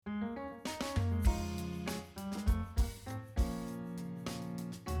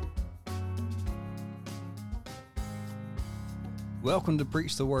Welcome to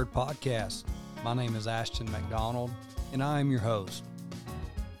Preach the Word podcast. My name is Pastor McDonald, and I am your host.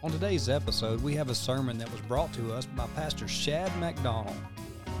 On today's episode, we have a sermon that was brought to us by Pastor Shad McDonald,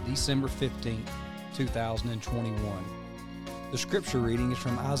 December 15th, 2021. The scripture reading is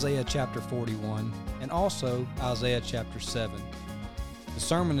from Isaiah chapter 41 and also Isaiah chapter 7. The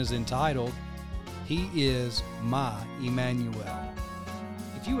sermon is entitled, He is My Emmanuel.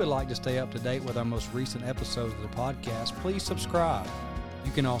 If you would like to stay up to date with our most recent episodes of the podcast, please subscribe.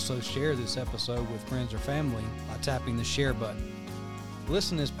 You can also share this episode with friends or family by tapping the share button.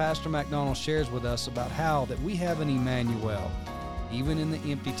 Listen as Pastor McDonald shares with us about how that we have an Emmanuel, even in the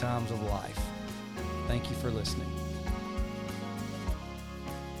empty times of life. Thank you for listening.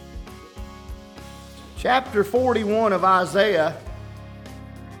 Chapter 41 of Isaiah,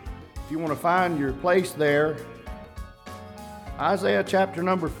 if you want to find your place there, Isaiah chapter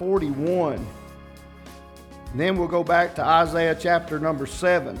number 41. And then we'll go back to Isaiah chapter number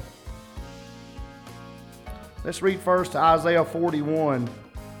 7. Let's read first to Isaiah 41.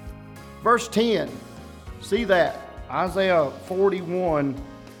 Verse 10. See that? Isaiah 41,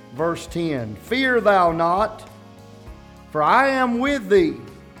 verse 10. Fear thou not, for I am with thee.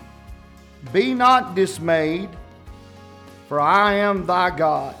 Be not dismayed, for I am thy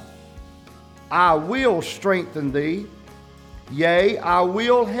God. I will strengthen thee. Yea, I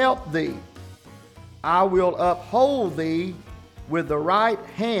will help thee. I will uphold thee with the right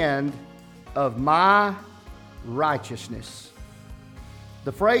hand of my righteousness.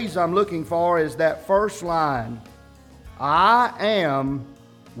 The phrase I'm looking for is that first line, I am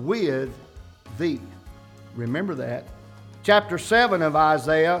with thee. Remember that. Chapter 7 of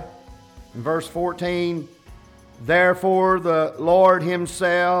Isaiah, in verse 14, Therefore the Lord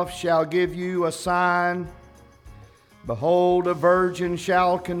himself shall give you a sign. Behold, a virgin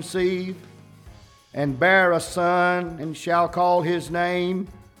shall conceive, and bear a son, and shall call his name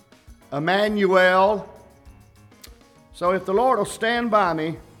Emmanuel. So if the Lord will stand by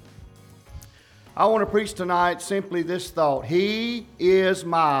me, I want to preach tonight simply this thought. He is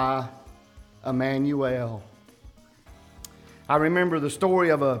my Emmanuel. I remember the story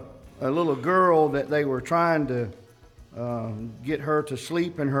of a little girl that they were trying to get her to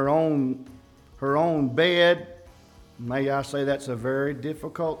sleep in her own bed. May I say that's a very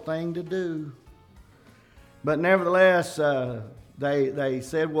difficult thing to do. But nevertheless, they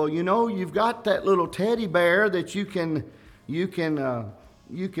said, well, you know, you've got that little teddy bear that you can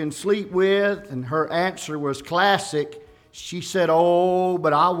sleep with. And her answer was classic. She said, oh,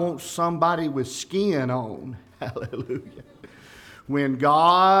 but I want somebody with skin on. Hallelujah. When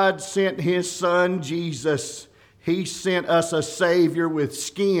God sent His Son Jesus, He sent us a Savior with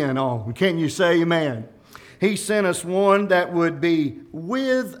skin on. Can you say amen? He sent us one that would be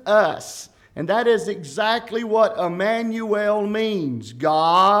with us. And that is exactly what Emmanuel means.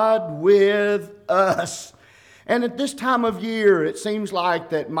 God with us. And at this time of year, it seems like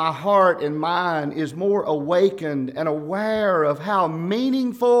that my heart and mind is more awakened and aware of how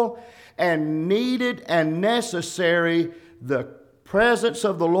meaningful and needed and necessary the presence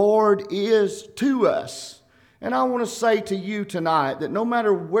of the Lord is to us. And I want to say to you tonight that no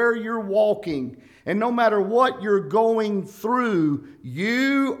matter where you're walking, and no matter what you're going through,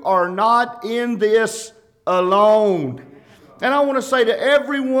 you are not in this alone. And I want to say to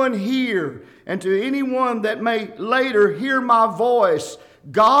everyone here and to anyone that may later hear my voice,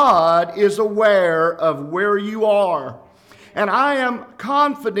 God is aware of where you are. And I am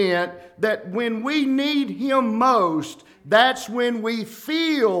confident that when we need Him most, that's when we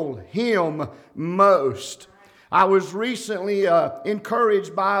feel Him most. I was recently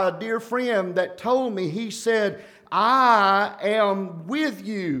encouraged by a dear friend that told me, he said, I am with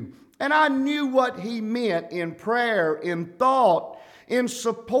you. And I knew what he meant in prayer, in thought, in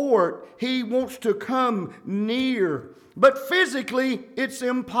support. He wants to come near. But physically, it's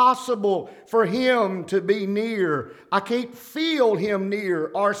impossible for Him to be near. I can't feel Him near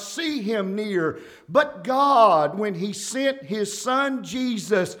or see Him near. But God, when He sent His Son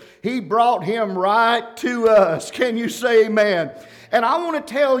Jesus, He brought Him right to us. Can you say amen? And I want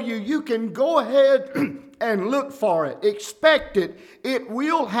to tell you, you can go ahead and look for it. Expect it. It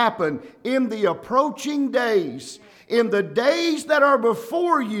will happen in the approaching days. In the days that are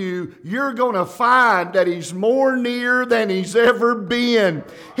before you, you're going to find that He's more near than He's ever been.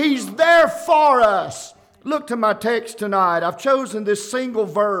 He's there for us. Look to my text tonight. I've chosen this single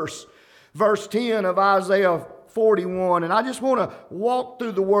verse, verse 10 of Isaiah 41. And I just want to walk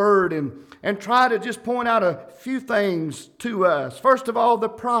through the Word and try to just point out a few things to us. First of all, the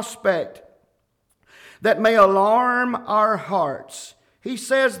prospect that may alarm our hearts. He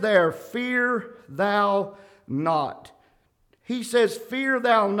says there, fear thou not. He says, fear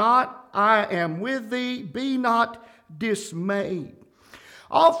thou not, I am with thee, be not dismayed.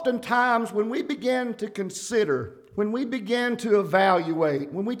 Oftentimes when we begin to consider, when we begin to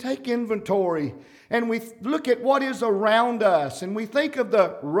evaluate, when we take inventory and we look at what is around us and we think of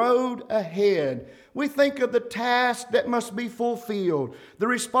the road ahead, we think of the task that must be fulfilled, the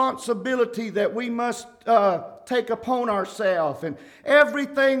responsibility that we must take upon ourselves, and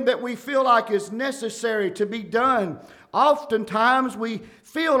everything that we feel like is necessary to be done. Oftentimes we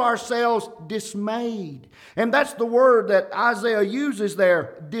feel ourselves dismayed. And that's the word that Isaiah uses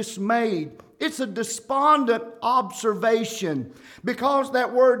there, dismayed. It's a despondent observation, because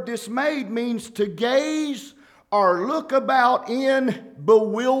that word dismayed means to gaze or look about in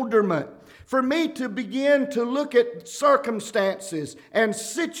bewilderment. For me to begin to look at circumstances and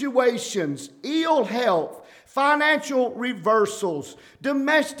situations, ill health, financial reversals,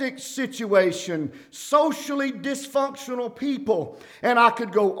 domestic situation, socially dysfunctional people, and I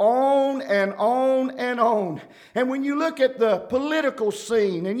could go on and on and on. And when you look at the political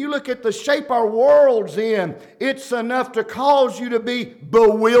scene and you look at the shape our world's in, it's enough to cause you to be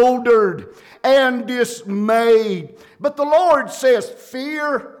bewildered and dismayed. But the Lord says,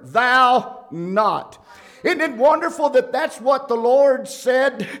 fear thou not. Isn't it wonderful that that's what the Lord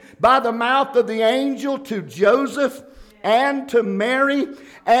said by the mouth of the angel to Joseph and to Mary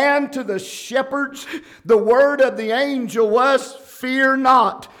and to the shepherds? The word of the angel was, fear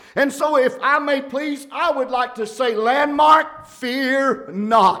not. And so if I may please, I would like to say, Landmark, fear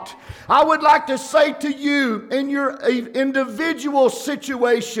not. I would like to say to you in your individual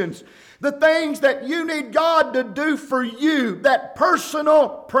situations, the things that you need God to do for you, that personal,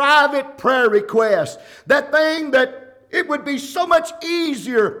 private prayer request, that thing that it would be so much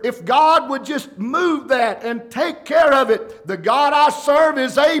easier if God would just move that and take care of it. The God I serve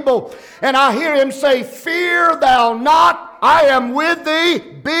is able. And I hear Him say, fear thou not, I am with thee,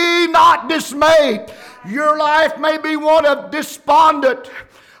 be not dismayed. Your life may be one of despondent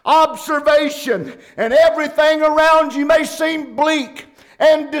observation, and everything around you may seem bleak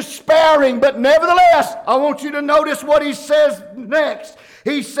and despairing, but nevertheless, I want you to notice what He says next.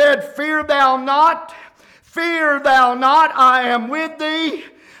 He said, fear thou not, I am with thee,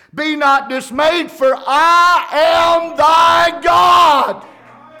 be not dismayed, for I am thy God.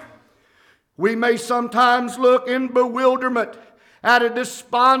 We may sometimes look in bewilderment at a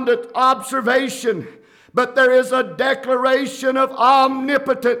despondent observation, but there is a declaration of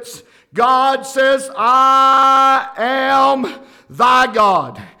omnipotence. God says, I am thy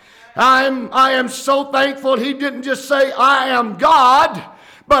God. I am so thankful He didn't just say, I am God,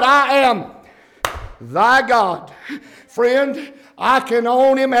 but I am thy God. Friend, I can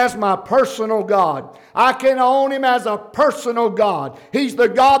own Him as my personal God. I can own Him as a personal God. He's the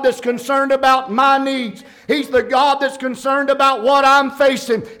God that's concerned about my needs. He's the God that's concerned about what I'm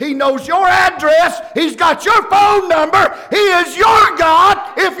facing. He knows your address. He's got your phone number. He is your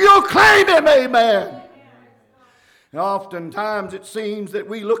God if you'll claim Him. Amen. And oftentimes it seems that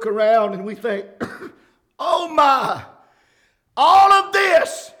we look around and we think, oh my, all of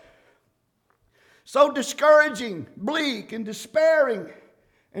this, so discouraging, bleak, and despairing,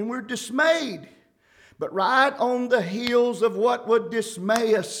 and we're dismayed. But right on the heels of what would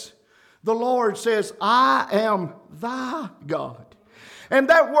dismay us, the Lord says, I am thy God. And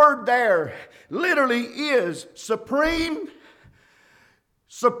that word there literally is supreme,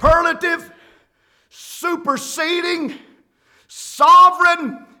 superlative, superseding,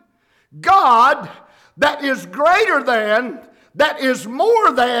 sovereign God that is greater than, that is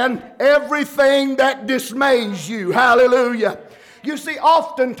more than everything that dismays you. Hallelujah. You see,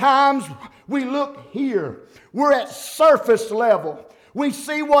 oftentimes we look here. We're at surface level. We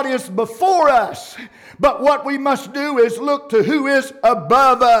see what is before us. But what we must do is look to who is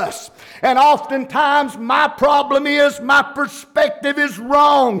above us. And oftentimes my problem is my perspective is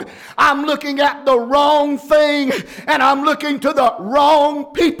wrong. I'm looking at the wrong thing and I'm looking to the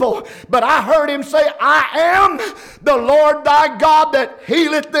wrong people. But I heard Him say, I am the Lord thy God that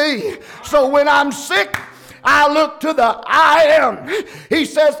healeth thee. So when I'm sick, I look to the I am. He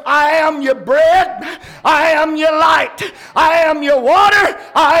says, I am your bread. I am your light. I am your water.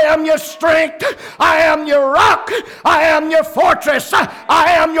 I am your strength. I am your rock. I am your fortress.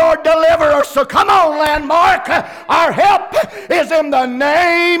 I am your deliverer. So come on, Landmark. Our help is in the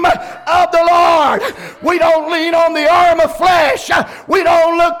name of the Lord. We don't lean on the arm of flesh. We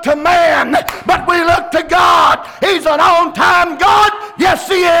don't look to man, but we look to God. He's an on-time God. Yes,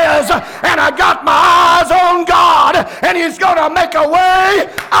 He is. And I got my eyes on God, and He's going to make a way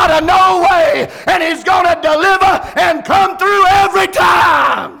out of no way, and He's going to deliver and come through every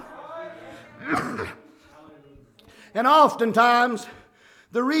time. And oftentimes,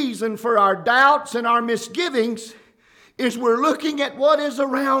 the reason for our doubts and our misgivings is we're looking at what is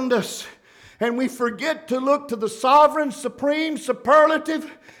around us, and we forget to look to the sovereign, supreme,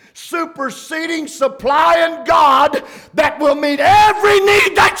 superlative, superseding, supplying God that will meet every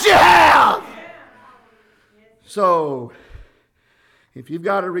need that you have. So, if you've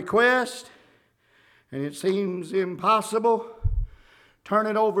got a request and it seems impossible, turn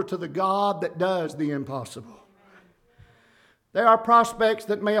it over to the God that does the impossible. There are prospects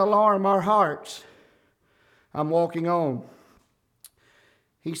that may alarm our hearts. I'm walking on.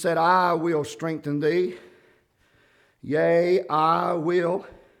 He said, I will strengthen thee. Yea, I will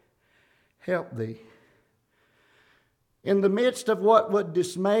help thee. In the midst of what would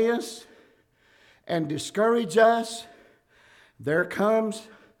dismay us and discourage us, there comes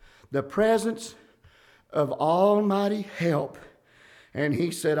the presence of almighty help. And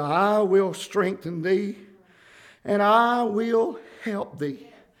he said, I will strengthen thee, and I will help thee.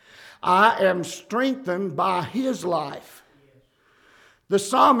 I am strengthened by his life. The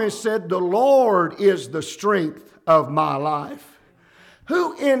psalmist said, the Lord is the strength of my life.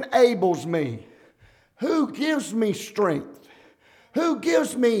 Who enables me? Who gives me strength? Who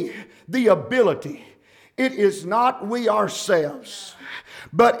gives me the ability? It is not we ourselves,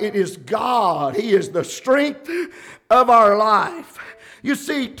 but it is God. He is the strength of our life. You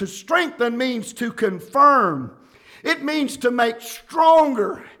see, to strengthen means to confirm. It means to make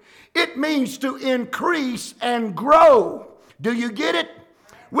stronger. It means to increase and grow. Do you get it?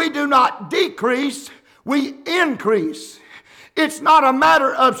 We do not decrease, we increase. It's not a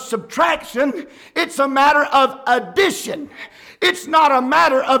matter of subtraction, it's a matter of addition. It's not a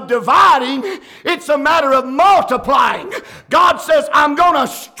matter of dividing, it's a matter of multiplying. God says, I'm going to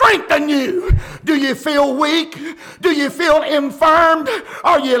strengthen you. Do you feel weak? Do you feel infirmed?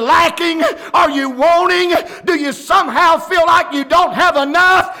 Are you lacking? Are you wanting? Do you somehow feel like you don't have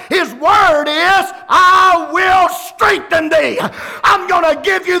enough? His word is, I will strengthen thee. I'm going to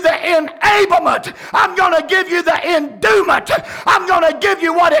give you the enablement. I'm going to give you the endowment. I'm going to give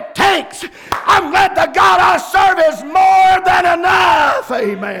you what it takes. I'm glad the God I serve is more than enough.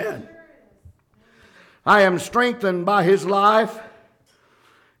 Amen. I am strengthened by his life,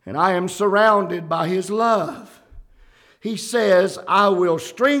 and I am surrounded by his love. He says, I will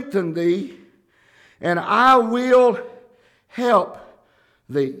strengthen thee, and I will help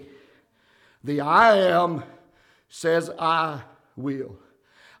thee. The I am says, I will.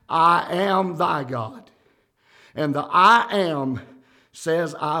 I am thy God. And the I am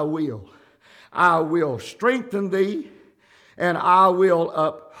says, I will. I will strengthen thee, and I will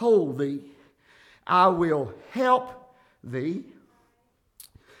uphold thee. I will help thee.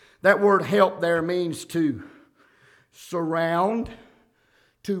 That word help there means to surround,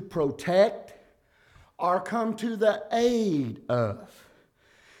 to protect, or come to the aid of.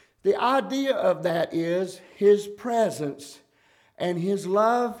 The idea of that is his presence and his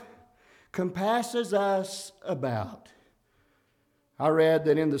love compasses us about. I read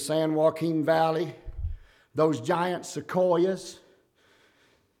that in the San Joaquin Valley, those giant sequoias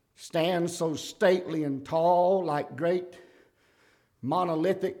stand so stately and tall like great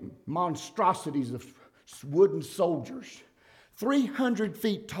monolithic monstrosities of wooden soldiers. 300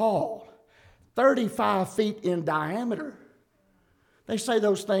 feet tall, 35 feet in diameter. They say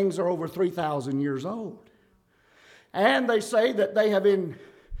those things are over 3,000 years old. And they say that they have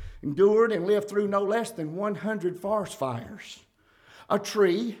endured and lived through no less than 100 forest fires. A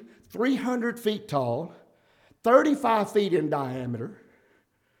tree 300 feet tall, 35 feet in diameter,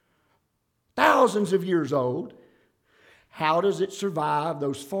 thousands of years old. How does it survive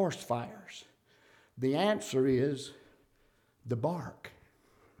those forest fires? The answer is the bark.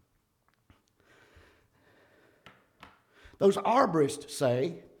 Those arborists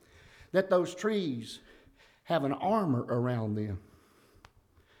say that those trees have an armor around them.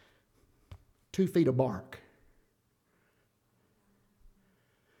 2 feet of bark.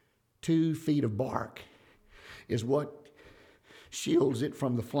 2 feet of bark is what shields it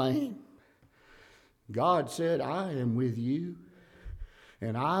from the flame. God said, I am with you,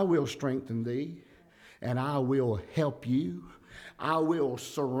 and I will strengthen thee, and I will help you. I will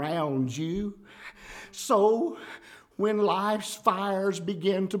surround you. So when life's fires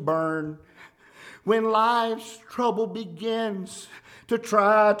begin to burn, when life's trouble begins to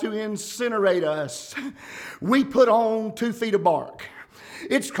try to incinerate us, we put on 2 feet of bark.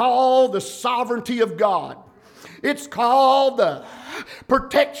 It's called the sovereignty of God. It's called the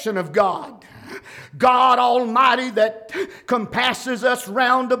protection of God. God Almighty that compasses us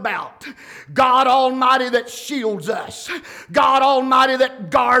round about. God Almighty that shields us. God Almighty that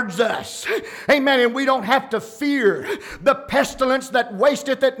guards us. Amen. And we don't have to fear the pestilence that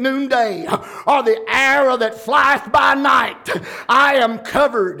wasteth at noonday, or the arrow that flieth by night. I am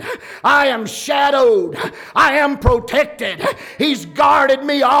covered. I am shadowed. I am protected. He's guarded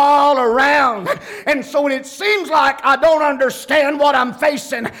me all around. And so when it seems like I don't understand what I'm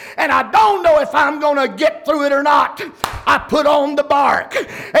facing, and I don't know if I'm going to get through it or not, I put on the bark.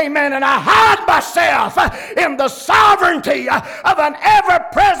 Amen. And I hide myself in the sovereignty of an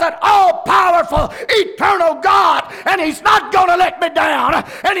ever-present, all-powerful, eternal God. And He's not going to let me down.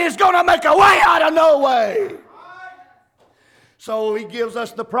 And He's going to make a way out of no way. So He gives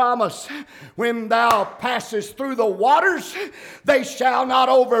us the promise, when thou passest through the waters, they shall not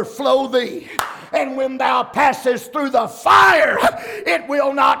overflow thee. And when thou passest through the fire, it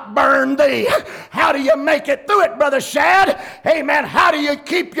will not burn thee. How do you make it through it, Brother Shad? Amen. How do you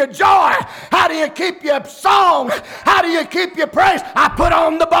keep your joy? How do you keep your song? How do you keep your praise? I put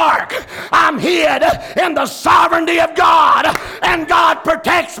on the bark. I'm hid in the sovereignty of God, and God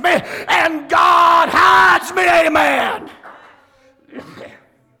protects me, and God hides me. Amen.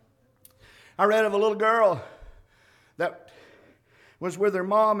 I read of a little girl that was with her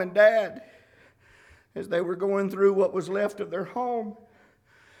mom and dad as they were going through what was left of their home.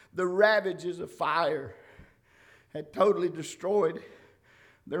 The ravages of fire had totally destroyed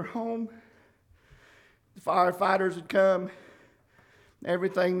their home. The firefighters had come.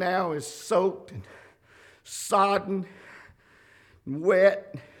 Everything now is soaked and sodden and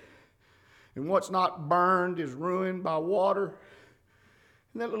wet. And what's not burned is ruined by water.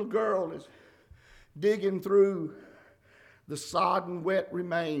 And that little girl is digging through the sodden, wet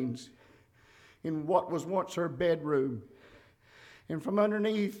remains in what was once her bedroom. And from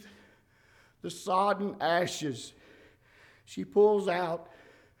underneath the sodden ashes, she pulls out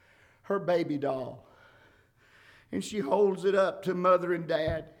her baby doll. And she holds it up to mother and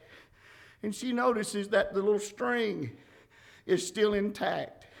dad. And she notices that the little string is still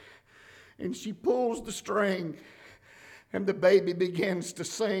intact. And she pulls the string, and the baby begins to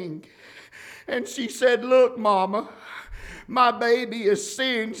sing. And she said, "Look, Mama, my baby is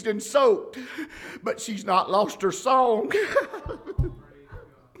singed and soaked, but she's not lost her song."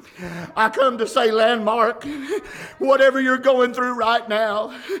 I come to say, Landmark, whatever you're going through right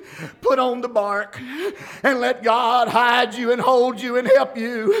now, put on the bark and let God hide you and hold you and help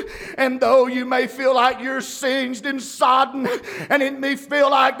you. And though you may feel like you're singed and sodden, and it may feel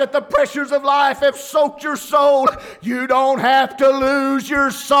like that the pressures of life have soaked your soul, you don't have to lose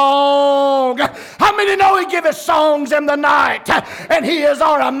your song. How many know He gives us songs in the night? And He is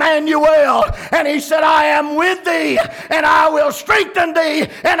our Emmanuel. And He said, "I am with thee, and I will strengthen thee,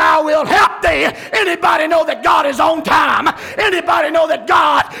 and I will help thee." Anybody know that God is on time? Anybody know that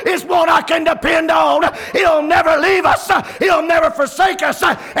God is one I can depend on? He'll never leave us. He'll never forsake us.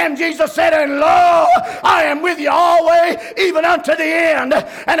 And Jesus said, "And lo, I am with you always, even unto the end."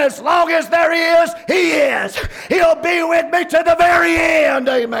 And as long as there is, He is. He'll be with me to the very end.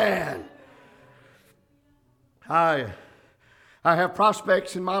 Amen. I have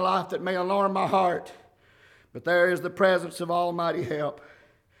prospects in my life that may alarm my heart, but there is the presence of Almighty help.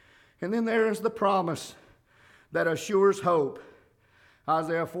 And then there is the promise that assures hope.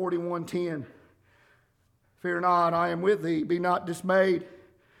 Isaiah 41:10. "Fear not, I am with thee. Be not dismayed.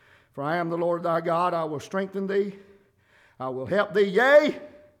 For I am the Lord thy God. I will strengthen thee. I will help thee. Yea,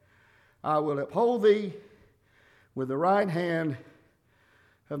 I will uphold thee with the right hand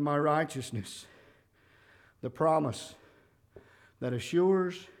of my righteousness." The promise that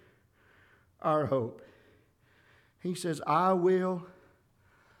assures our hope. He says, "I will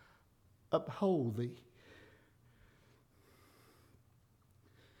uphold thee."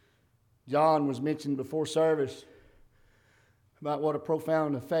 John was mentioned before service about what a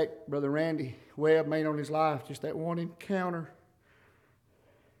profound effect Brother Randy Webb made on his life, just that one encounter.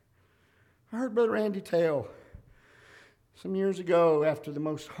 I heard Brother Randy tell some years ago, after the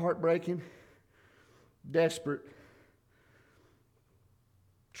most heartbreaking, desperate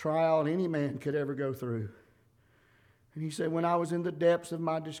trial any man could ever go through. And he said, when I was in the depths of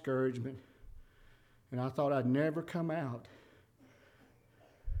my discouragement and I thought I'd never come out,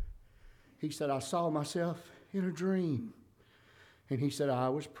 he said, I saw myself in a dream. And he said, I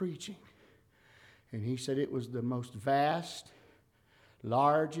was preaching. And he said it was the most vast,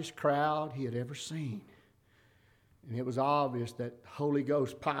 largest crowd he had ever seen. And it was obvious that Holy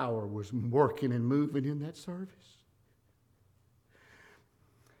Ghost power was working and moving in that service.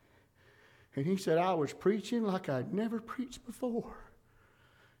 And he said, I was preaching like I'd never preached before.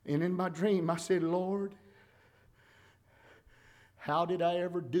 And in my dream, I said, Lord, how did I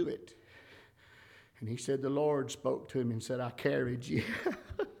ever do it? And he said, the Lord spoke to him and said, I carried you.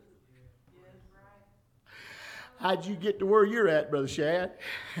 How'd you get to where you're at, Brother Shad?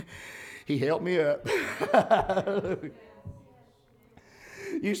 He helped me up.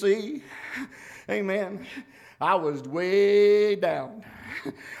 You see, amen, I was way down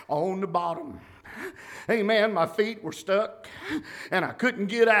on the bottom. Amen, my feet were stuck and I couldn't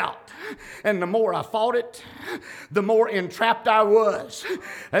get out. And the more I fought it, the more entrapped I was.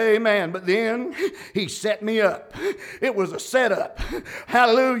 Amen, but then he set me up. It was a setup.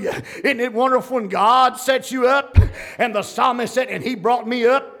 Hallelujah. Isn't it wonderful when God sets you up? And the psalmist said, and he brought me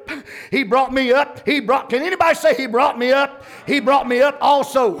up. He brought me up. Can anybody say he brought me up? He brought me up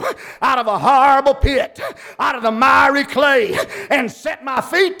also out of a horrible pit, out of the miry clay, and set my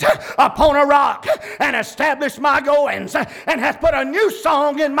feet upon a rock, and established my goings, and hath put a new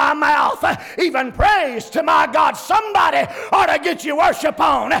song in my mouth, even praise to my God. Somebody ought to get your worship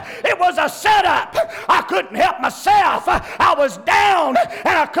on. It was a setup. I couldn't help myself. I was down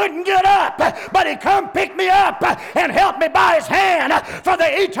and I couldn't get up, but he come pick me up and help me by his hand. For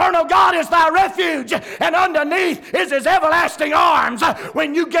the eternal God is thy refuge, and underneath is his everlasting arms.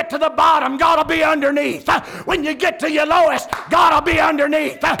 When you get to the bottom, God will be underneath. When you get to your lowest, God will be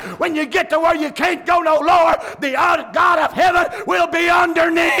underneath. When you get to where you can't go no lower, the God of heaven will be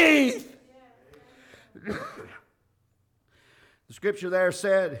underneath. The scripture there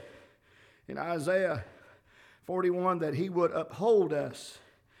said in Isaiah 41 that he would uphold us.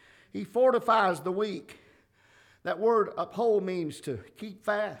 He fortifies the weak. That word uphold means to keep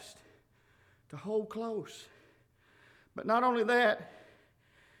fast, to hold close. But not only that,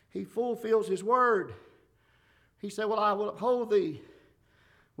 he fulfills his word. He said, well, I will uphold thee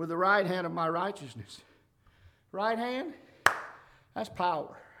with the right hand of my righteousness. Right hand, that's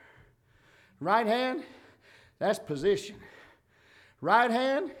power. Right hand, that's position. Right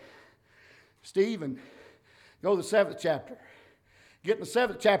hand, Stephen, go to the 7th chapter. Get in the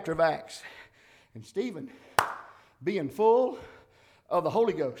 7th chapter of Acts. And Stephen, being full of the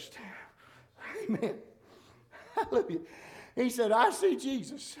Holy Ghost. Amen. Hallelujah. He said, I see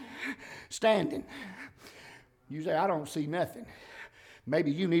Jesus standing. You say, I don't see nothing.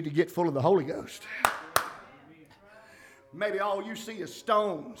 Maybe you need to get full of the Holy Ghost. Maybe all you see is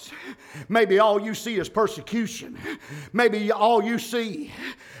stones. Maybe all you see is persecution. Maybe all you see,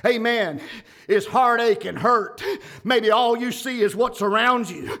 amen, is heartache and hurt. Maybe all you see is what's around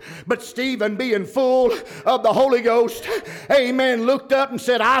you. But Stephen, being full of the Holy Ghost, amen, looked up and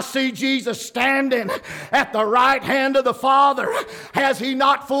said, I see Jesus standing at the right hand of the Father. Has he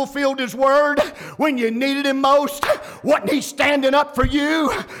not fulfilled his word when you needed him most? Wasn't he standing up for you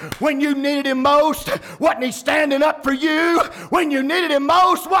when you needed him most? Wasn't he standing up for you when you needed him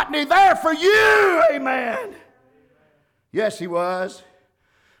most? Wasn't he there for you? Amen. Yes, he was.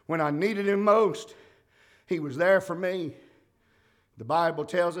 When I needed him most, he was there for me. The Bible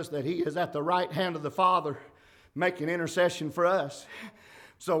tells us that he is at the right hand of the Father making intercession for us.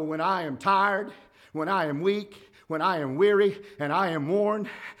 So when I am tired, when I am weak, when I am weary and I am worn,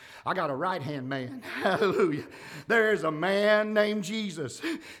 I got a right-hand man. Hallelujah. There is a man named Jesus.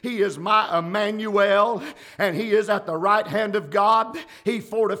 He is my Emmanuel, and he is at the right hand of God. He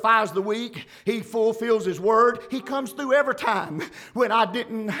fortifies the weak. He fulfills his word. He comes through every time. When I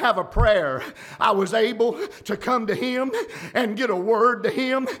didn't have a prayer, I was able to come to him and get a word to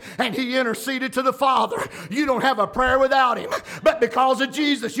him, and he interceded to the Father. You don't have a prayer without him, but because of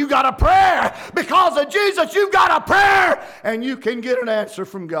Jesus, you got a prayer. Because of Jesus, you've got a prayer, and you can get an answer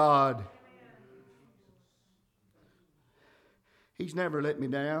from God. He's never let me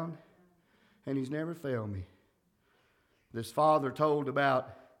down, and he's never failed me. This father told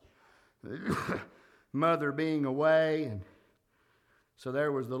about mother being away, and so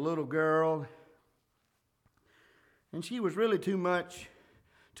there was the little girl, and she was really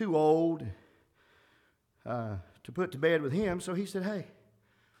too old to put to bed with him. So he said, hey,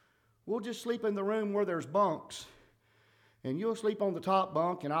 we'll just sleep in the room where there's bunks. And you'll sleep on the top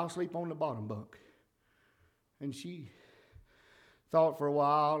bunk, and I'll sleep on the bottom bunk. And she thought for a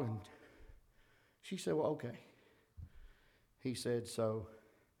while, and she said, well, okay. He said, so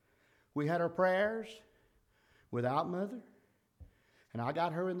we had our prayers without mother, and I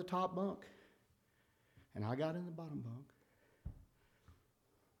got her in the top bunk, and I got in the bottom bunk.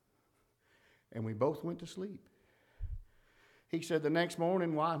 And we both went to sleep. He said the next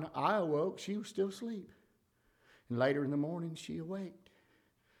morning when I awoke, she was still asleep. And later in the morning, she awaked.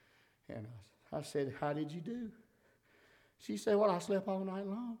 And I said, how did you do? She said, well, I slept all night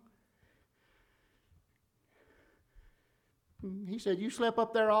long. He said, you slept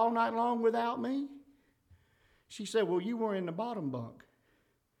up there all night long without me? She said, well, you were in the bottom bunk.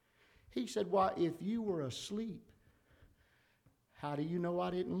 He said, why, if you were asleep, how do you know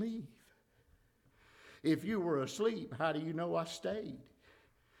I didn't leave? If you were asleep, how do you know I stayed?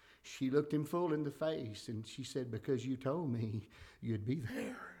 She looked him full in the face and she said, because you told me you'd be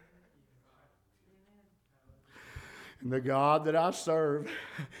there. And the God that I serve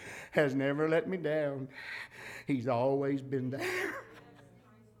has never let me down. He's always been there.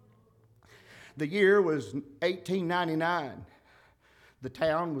 The year was 1899. The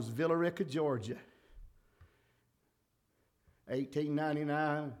town was Villa Rica, Georgia.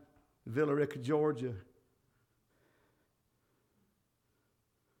 1899, Villa Rica, Georgia.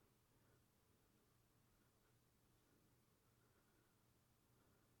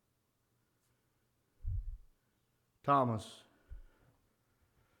 Thomas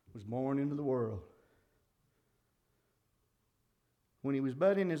was born into the world. When he was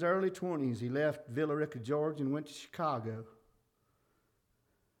but in his early 20s, he left Villa Rica, Georgia, and went to Chicago.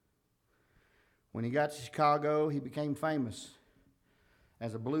 When he got to Chicago, he became famous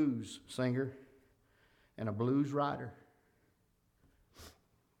as a blues singer and a blues writer.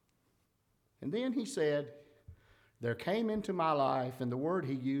 And then he said, there came into my life, and the word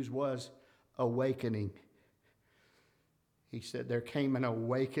he used was awakening. He said, there came an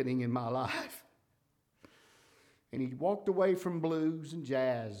awakening in my life. And he walked away from blues and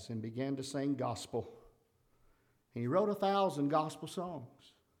jazz and began to sing gospel. And he wrote 1,000 gospel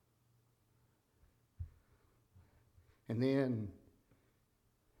songs. And then,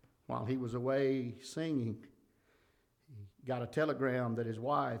 while he was away singing, he got a telegram that his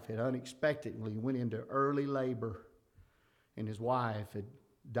wife had unexpectedly went into early labor. And his wife had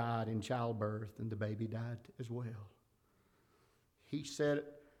died in childbirth, and the baby died as well. He said,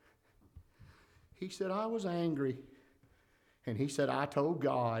 I was angry. And he said, I told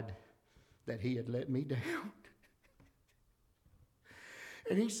God that he had let me down.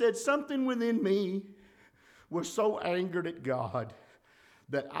 And he said, something within me was so angered at God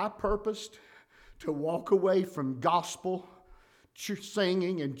that I purposed to walk away from gospel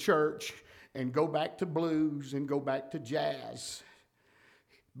singing and church and go back to blues and go back to jazz.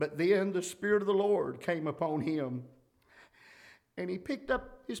 But then the Spirit of the Lord came upon him. And he picked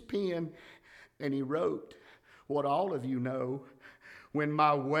up his pen and he wrote what all of you know. When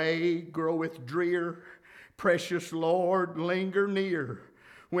my way groweth drear, precious Lord, linger near.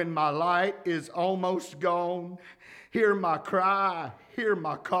 When my light is almost gone, hear my cry, hear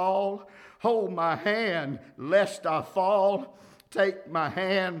my call. Hold my hand, lest I fall. Take my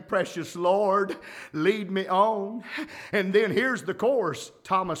hand, precious Lord, lead me on. And then here's the chorus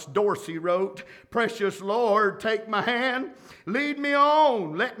Thomas Dorsey wrote. Precious Lord, take my hand, lead me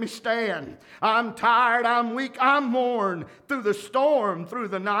on, let me stand. I'm tired, I'm weak, I'm worn. Through the storm, through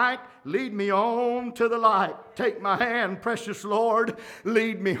the night, lead me on to the light. Take my hand, precious Lord,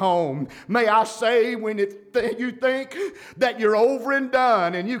 lead me home. May I say, when you think that you're over and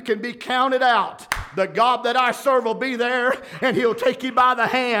done and you can be counted out, the God that I serve will be there and He'll take you by the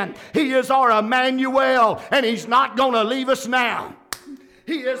hand. He is our Emmanuel, and He's not going to leave us now.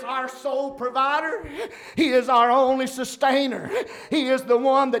 He is our sole provider. He is our only sustainer. He is the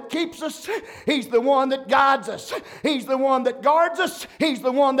one that keeps us. He's the one that guides us. He's the one that guards us. He's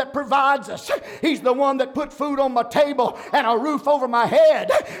the one that provides us. He's the one that put food on my table and a roof over my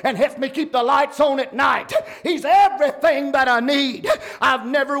head and helps me keep the lights on at night. He's everything that I need. I've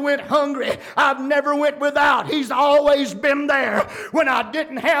never went hungry. I've never went without. He's always been there. When I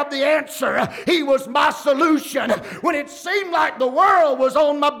didn't have the answer, He was my solution. When it seemed like the world was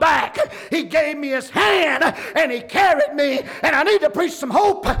on my back, He gave me His hand and He carried me. And I need to preach some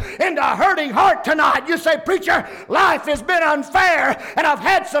hope into a hurting heart tonight. You say, preacher, life has been unfair and I've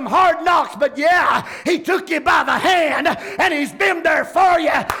had some hard knocks, but yeah, He took you by the hand and He's been there for you,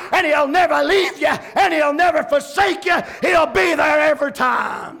 and He'll never leave you and He'll never forsake you. He'll be there every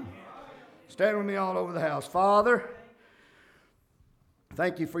time. Stand with me all over the house. Father,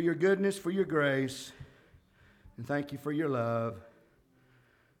 thank You for Your goodness, for Your grace, and thank You for Your love.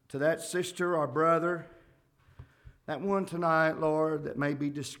 To that sister or brother, that one tonight, Lord, that may be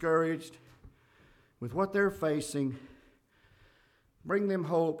discouraged with what they're facing, bring them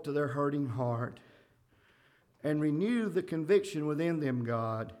hope to their hurting heart and renew the conviction within them,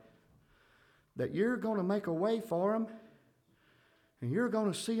 God, that You're going to make a way for them and You're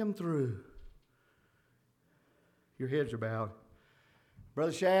going to see them through. Your heads are bowed.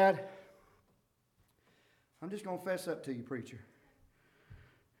 Brother Shad, I'm just going to fess up to you, preacher.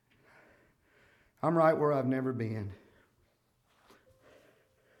 I'm right where I've never been.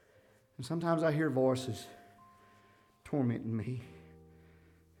 And sometimes I hear voices tormenting me,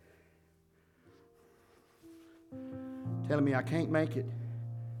 telling me I can't make it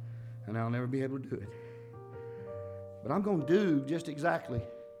and I'll never be able to do it. But I'm going to do just exactly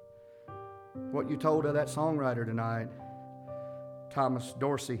what you told of that songwriter tonight, Thomas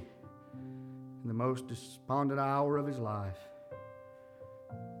Dorsey, in the most despondent hour of his life.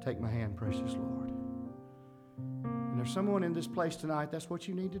 Take my hand, precious Lord. And there's someone in this place tonight, that's what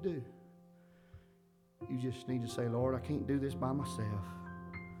you need to do. You just need to say, Lord, I can't do this by myself.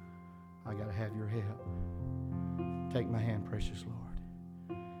 I got to have your help. Take my hand, precious Lord.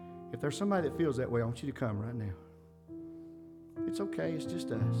 If there's somebody that feels that way, I want you to come right now. It's okay, it's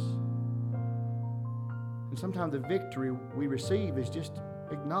just us. And sometimes the victory we receive is just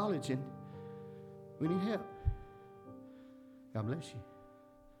acknowledging we need help. God bless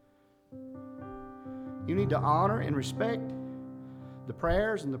you. You need to honor and respect the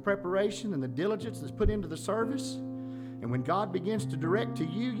prayers and the preparation and the diligence that's put into the service. And when God begins to direct to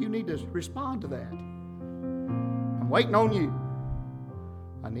you, you need to respond to that. I'm waiting on you.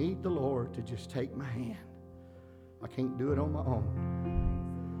 I need the Lord to just take my hand. I can't do it on my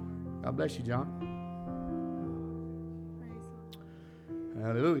own. God bless you, John.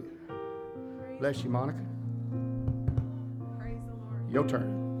 Hallelujah. Bless you, Monica. Praise the Lord. Your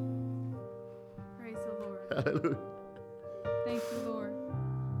turn. Praise the Lord. Hallelujah. Thank you, Lord.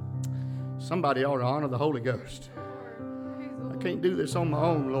 Somebody ought to honor the Holy Ghost. Praise the I Lord. can't do this on my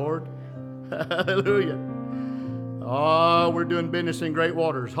own, Lord. Hallelujah. Oh, we're doing business in great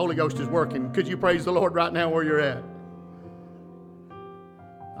waters. Holy Ghost is working. Could you praise the Lord right now where you're at?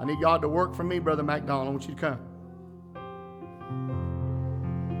 I need God to work for me, Brother McDonald. I want you to come.